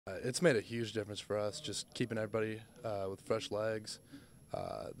It's made a huge difference for us, just keeping everybody with fresh legs.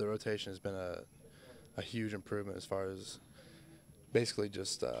 The rotation has been a huge improvement as far as basically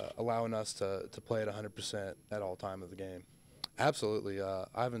just allowing us to play at 100% at all time of the game. Absolutely.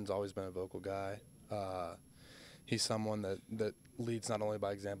 Ivan's always been a vocal guy. He's someone that leads not only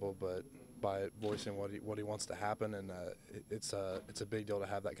by example but by voicing what he wants to happen, and it's a big deal to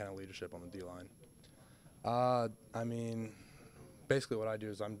have that kind of leadership on the D line. I mean, basically what I do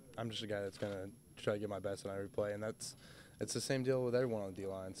is I'm just a guy that's gonna try to get my best in every play, and it's the same deal with everyone on the D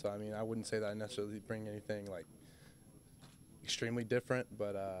line. So I mean, I wouldn't say that I necessarily bring anything like extremely different,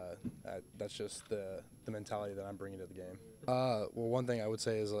 but that's just the mentality that I'm bringing to the game. Well, one thing I would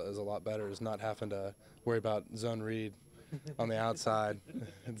say is a lot better is not having to worry about zone read on the outside.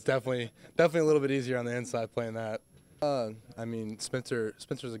 It's definitely a little bit easier on the inside playing that. I mean,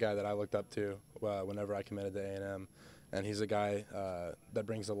 Spencer's a guy that I looked up to whenever I committed to A&M, and he's a guy that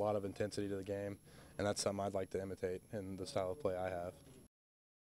brings a lot of intensity to the game, and that's something I'd like to imitate in the style of play I have.